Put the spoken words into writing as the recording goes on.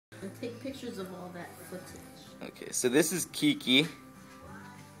and take pictures of all that footage. Okay, so this is Kiki,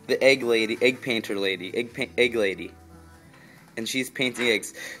 the egg lady, egg painter lady, egg lady. And she's painting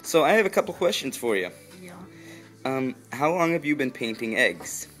eggs. So I have a couple questions for you. Yeah. How long have you been painting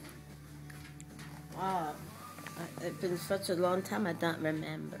eggs? Wow. It's been such a long time I don't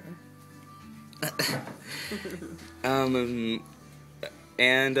remember.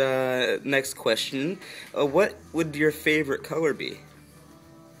 Next question. What would your favorite color be?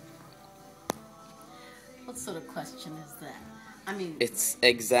 What sort of question is that? I mean... It's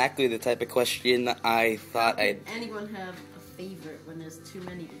exactly the type of question I thought I'd... How can anyone have a favorite when there's too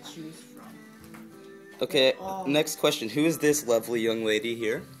many to choose from? Okay, next question. Who is this lovely young lady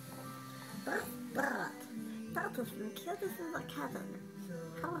here? That is the kid. This is a cousin.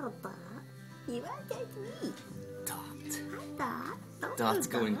 Hello, Dot. You recognize me. Dot. Dot. Dot's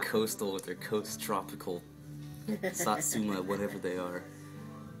going coastal with her Coast Tropical Satsuma, whatever they are.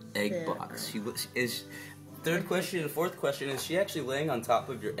 Egg box. She is. Third question and fourth question, is she actually laying on top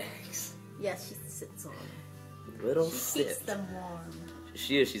of your eggs? Yes, she sits on them. Little She sit. keeps them warm.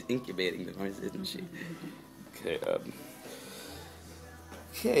 She is. She's incubating them, isn't she? Okay.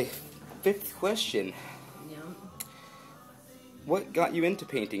 Okay. Fifth question. Yeah. What got you into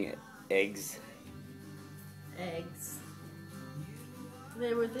painting eggs? Eggs.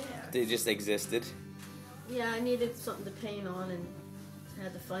 They were there. They just existed. Yeah, I needed something to paint on and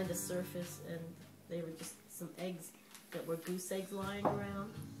had to find a surface, and they were just some eggs that were goose eggs lying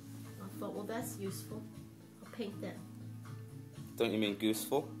around. I thought, well, that's useful. I'll paint them. Don't you mean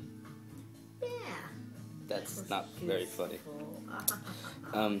gooseful? Yeah. That's not very funny.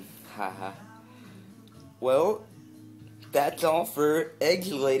 Gooseful. Haha. Well, that's all for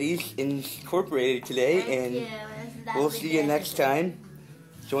Eggs Ladies Incorporated today, and we'll see you next time.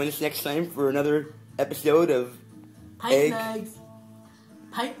 Join us next time for another episode of Painting eggs.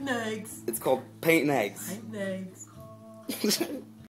 Painting eggs. It's called Painting Eggs. Painting eggs.